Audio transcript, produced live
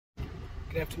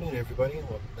Good afternoon, everybody.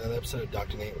 Welcome to another episode of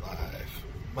Dr. Nate Live.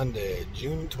 Monday,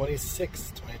 June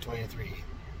 26th, 2023.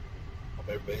 Hope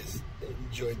everybody's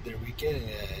enjoyed their weekend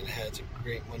and had a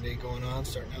great Monday going on,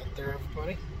 starting out there,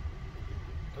 everybody.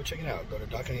 Go check it out. Go to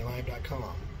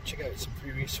DoctorNateLive.com. Check out some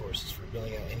free resources for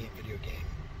building out any video game.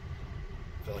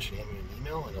 Fill out your name and an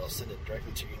email, and I'll send it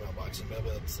directly to your email box. And you'll be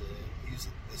able to use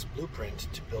this blueprint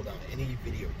to build out any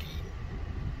video game,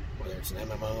 whether it's an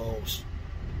MMO,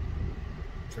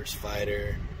 first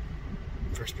fighter,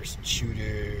 first-person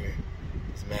shooter,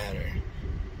 doesn't matter. It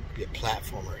could be a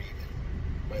platformer even.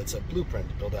 But it's a blueprint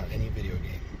to build out any video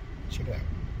game. Check it out.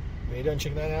 When you're done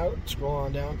checking that out, scroll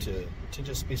on down to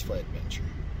Tinjas Spaceflight Adventure.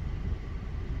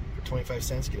 For 25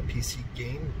 cents, get a PC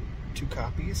game, 2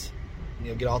 copies, and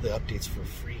you'll get all the updates for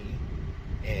free.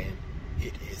 And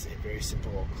it is a very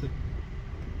simple click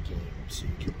game, so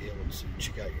you can be able to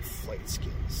check out your flight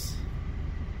skills.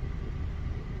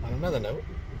 On another note,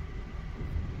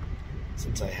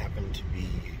 since I happened to be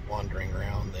wandering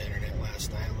around the internet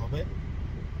last night a little bit,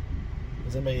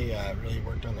 has anybody really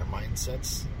worked on their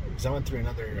mindsets? Because I went through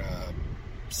another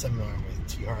seminar with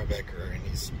T. Harv Eker, and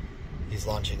he's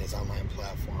launching his online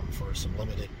platform for some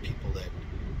limited people that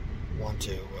want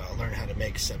to learn how to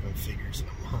make 7 figures in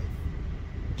a month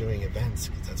doing events,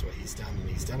 because that's what he's done, and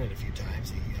he's done it a few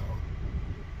times.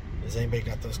 Has anybody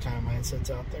got those kind of mindsets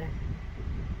out there?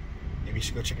 Maybe you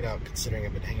should go check it out, considering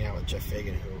I've been hanging out with Jeff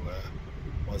Fagan, who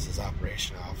was his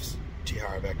operation officer, T.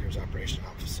 Harv Eker's operation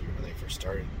officer when they first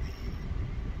started the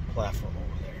platform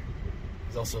over there.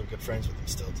 He's also good friends with him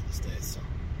still to this day, so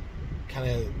kind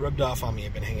of rubbed off on me.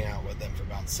 I've been hanging out with them for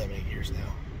about 7, 8 years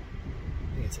now.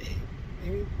 I think it's 8,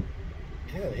 maybe?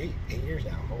 Yeah, 8 years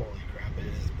now. Holy crap, it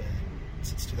has been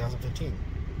since 2015.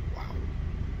 Wow.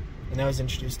 And I was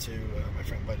introduced to my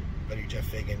friend, buddy Jeff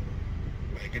Fagan,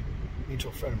 by a good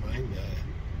mutual friend of mine.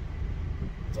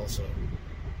 He's also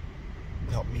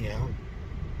helped me out,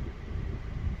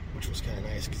 which was kind of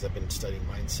nice, because I've been studying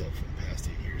mindset for the past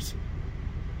 8 years.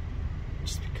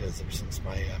 Just because ever since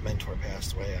my mentor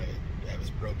passed away, I was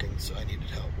broken, so I needed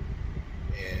help.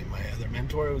 And my other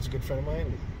mentor was a good friend of mine,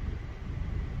 and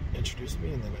introduced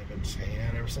me, and then I've been just hanging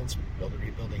out ever since,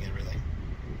 rebuilding everything.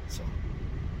 So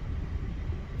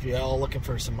if you're all looking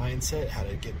for some mindset, how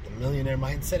to get the millionaire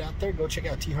mindset out there, go check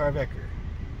out T. Harv Eker.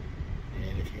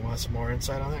 And if you want some more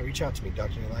insight on that, reach out to me,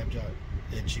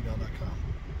 DoctorNateLive@gmail.com.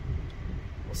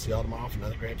 We'll see y'all tomorrow for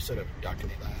another great episode of Dr.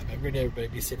 Nate Live. Have a great day, everybody.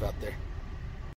 Be safe out there.